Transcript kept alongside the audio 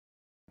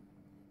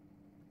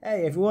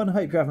Hey everyone,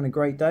 hope you're having a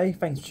great day.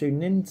 Thanks for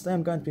tuning in. Today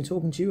I'm going to be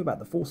talking to you about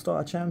the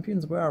 4-star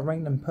champions, where I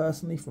rank them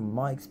personally from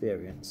my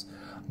experience.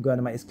 I'm going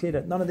to make this clear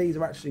that none of these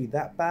are actually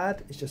that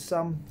bad, it's just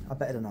some are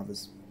better than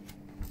others.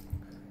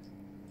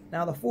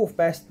 Now the 4th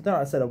best, I don't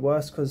like to say the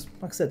worst because,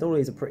 like I said, all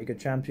these are pretty good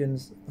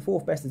champions. The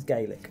 4th best is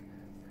Gaelic.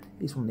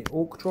 He's from the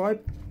Orc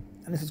tribe,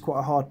 and this is quite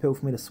a hard pill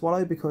for me to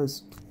swallow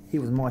because he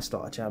was my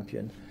starter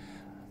champion.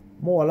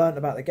 The more I learnt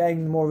about the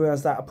game, the more I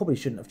realised that I probably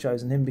shouldn't have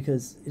chosen him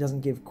because he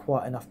doesn't give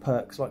quite enough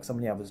perks like some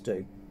of the others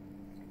do.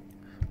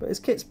 But his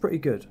kit's pretty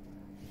good.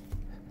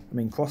 I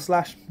mean, Cross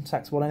Slash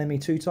attacks one enemy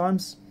 2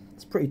 times.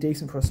 It's pretty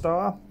decent for a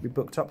starter. We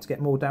booked up to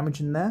get more damage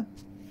in there.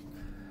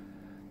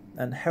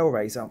 And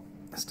Hellraiser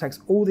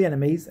attacks all the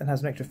enemies and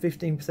has an extra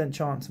 15%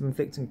 chance of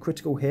inflicting a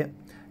critical hit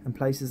and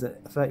places a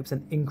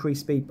 30%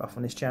 increased speed buff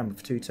on this champion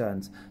for 2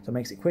 turns. So it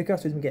makes it quicker,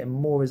 so he's been getting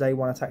more of his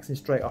A1 attacks in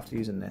straight after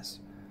using this.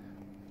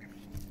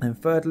 And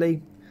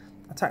thirdly,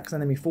 attacks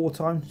an enemy 4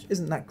 times, which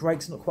isn't that great,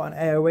 it's not quite an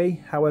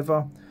AoE,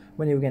 however,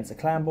 when you're against a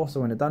clan boss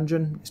or in a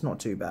dungeon, it's not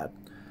too bad.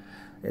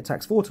 It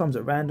attacks 4 times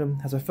at random,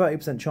 has a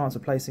 30% chance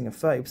of placing a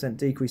 30%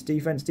 decreased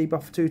defense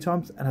debuff for 2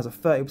 times, and has a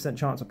 30%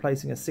 chance of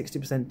placing a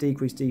 60%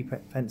 decreased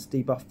defense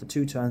debuff for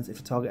 2 turns if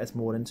the target has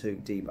more than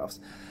 2 debuffs.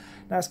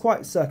 Now it's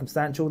quite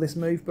circumstantial, this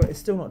move, but it's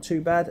still not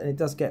too bad, and it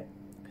does get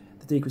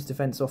the decreased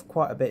defense off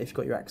quite a bit if you've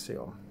got your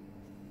Axii on.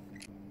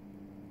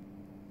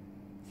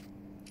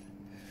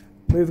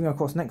 Moving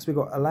across next, we've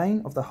got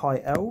Elaine of the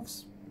High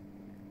Elves.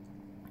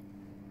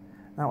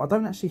 Now I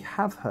don't actually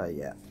have her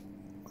yet,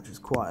 which is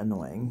quite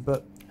annoying,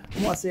 but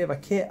from what I see of her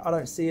kit, I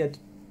don't see her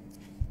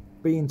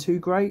being too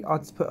great.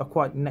 I'd put her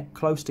quite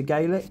close to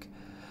Gaelic.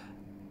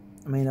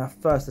 I mean, her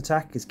first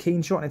attack is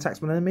Keen Shot and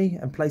attacks one enemy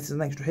and places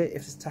an extra hit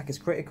if this attack is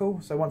critical.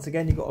 So once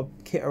again, you've got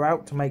to kit her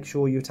out to make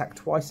sure you attack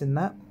twice in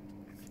that.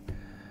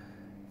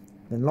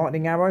 Then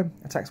Lightning Arrow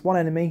attacks one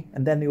enemy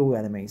and then all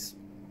enemies.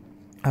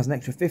 Has an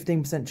extra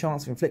 15%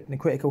 chance of inflicting a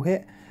critical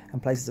hit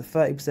and places a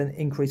 30%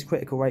 increased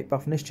critical rate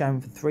buff on this champion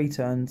for 3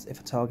 turns if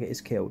a target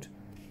is killed.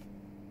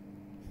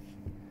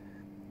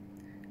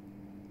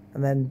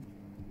 And then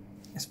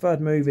his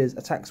third move is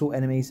attacks all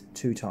enemies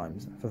 2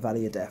 times for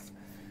Valley of Death.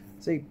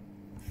 See,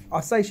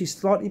 I'd say she's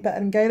slightly better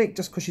than Gaelic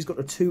just because she's got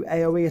the 2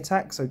 AoE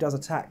attacks, so does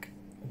attack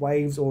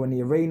waves or in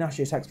the arena.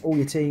 She attacks all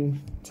your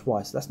team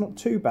twice. That's not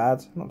too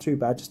bad,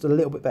 just a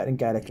little bit better than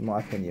Gaelic in my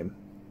opinion.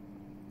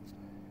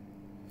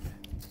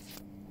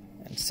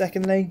 And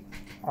secondly,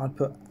 I'd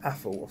put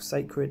Athel of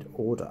Sacred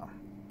Order.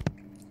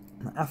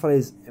 Now, Athel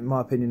is, in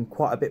my opinion,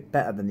 quite a bit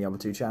better than the other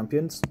 2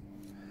 champions.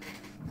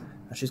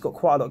 And she's got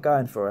quite a lot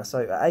going for her. So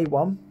at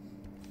A1,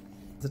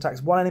 it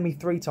attacks one enemy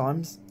 3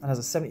 times and has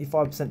a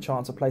 75%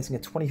 chance of placing a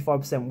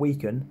 25%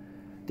 weaken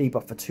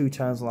debuff for 2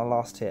 turns on the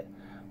last hit.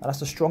 Now,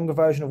 that's a stronger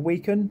version of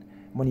weaken,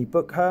 and when you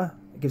book her,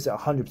 it gives it a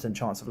 100%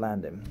 chance of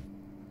landing.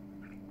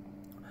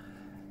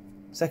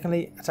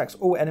 Secondly, attacks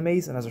all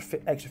enemies and has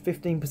an extra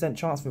 15%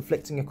 chance of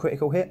inflicting a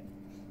critical hit.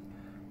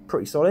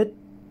 Pretty solid.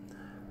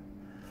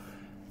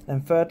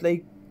 And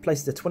thirdly,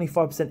 places a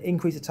 25%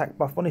 increased attack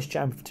buff on this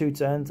champion for 2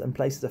 turns and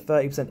places a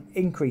 30%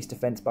 increased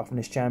defense buff on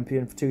this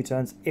champion for 2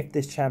 turns if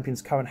this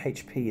champion's current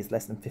HP is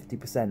less than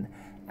 50%.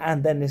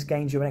 And then this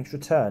gains you an extra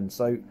turn.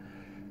 So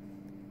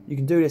you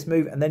can do this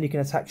move and then you can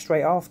attack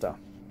straight after.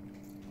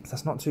 So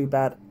that's not too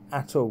bad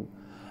at all.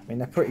 I mean,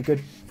 they're pretty good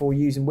for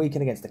using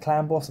weaken against the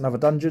clan boss and other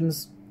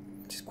dungeons.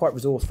 Which is quite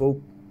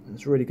resourceful.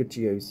 It's really good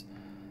to use.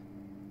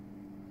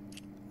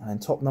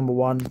 And top number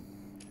 1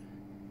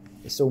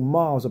 is still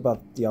miles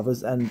above the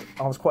others, and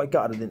I was quite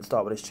gutted I didn't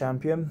start with this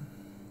champion,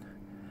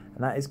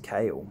 and that is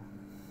Kael.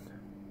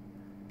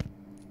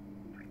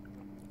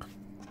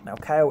 Now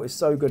Kael is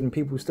so good and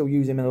people still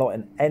use him a lot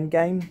in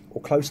endgame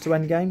or close to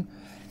endgame.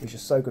 He's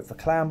just so good for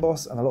clan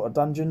boss and a lot of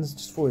dungeons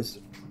just for his...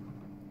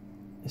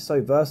 He's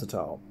so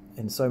versatile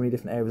in so many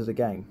different areas of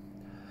the game.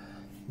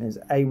 And his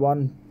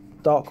A1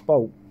 Dark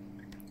Bolt.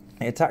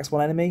 It attacks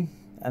one enemy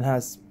and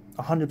has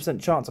a 100%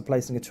 chance of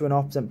placing a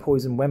 2.5%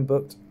 poison when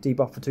booked,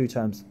 debuff for 2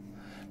 turns.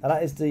 Now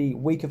that is the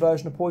weaker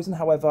version of poison,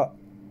 however,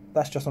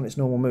 that's just on its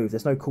normal move.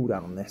 There's no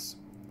cooldown on this.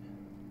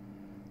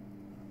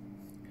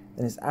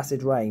 Then its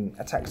Acid Rain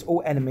attacks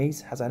all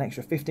enemies, has an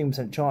extra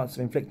 15% chance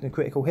of inflicting a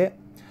critical hit,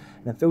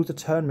 and then fills the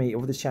turn meter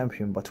of this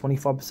champion by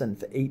 25%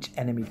 for each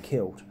enemy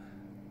killed.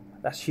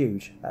 That's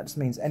huge. That just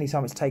means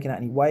anytime it's taken out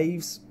any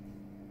waves,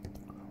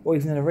 or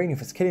even in an arena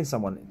if it's killing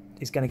someone,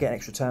 it's going to get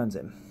extra turns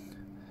in.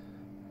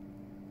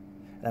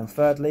 And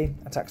thirdly,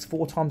 attacks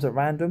 4 times at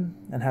random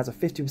and has a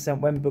 50%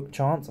 when booked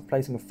chance of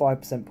placing a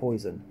 5%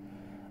 poison.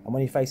 And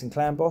when you're facing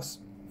clan boss,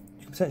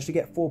 you can potentially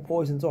get 4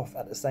 poisons off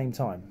at the same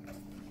time.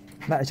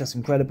 And that is just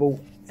incredible.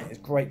 It's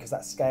great because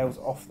that scales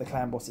off the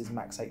clan boss's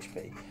max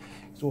HP.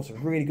 It's also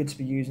really good to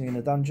be using in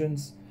the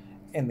dungeons,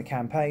 in the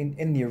campaign,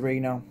 in the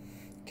arena.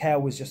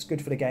 Kael was just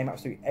good for the game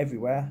absolutely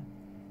everywhere,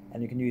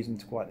 and you can use him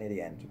to quite near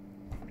the end.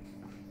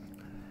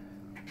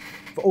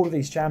 For all of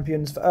these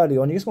champions, for early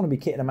on, you just want to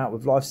be kitting them out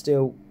with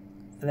lifesteal,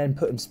 and then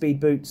putting speed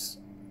boots,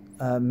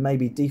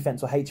 maybe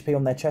defense or HP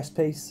on their chest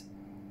piece,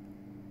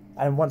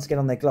 and once again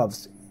on their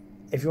gloves.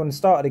 if you want to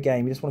start the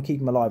game, you just want to keep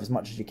them alive as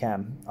much as you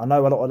can. I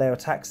know a lot of their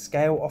attacks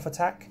scale off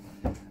attack,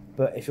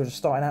 but if you're just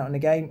starting out in the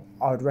game,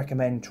 I would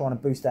recommend trying to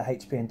boost their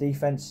HP and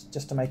defense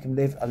just to make them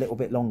live a little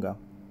bit longer.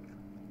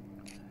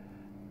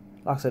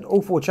 Like I said,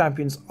 all 4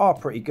 champions are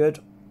pretty good,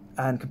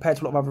 and compared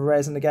to a lot of other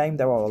rares in the game,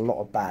 there are a lot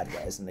of bad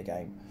rares in the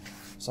game.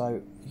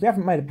 So if you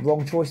haven't made a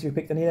wrong choice if you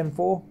picked any of them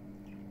 4,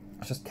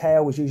 it's just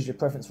Kayle was usually a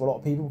preference for a lot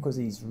of people because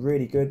he's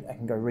really good and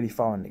can go really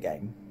far in the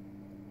game.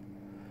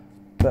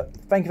 But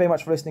thank you very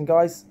much for listening,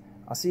 guys.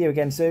 I'll see you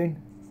again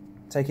soon.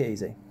 Take it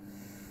easy.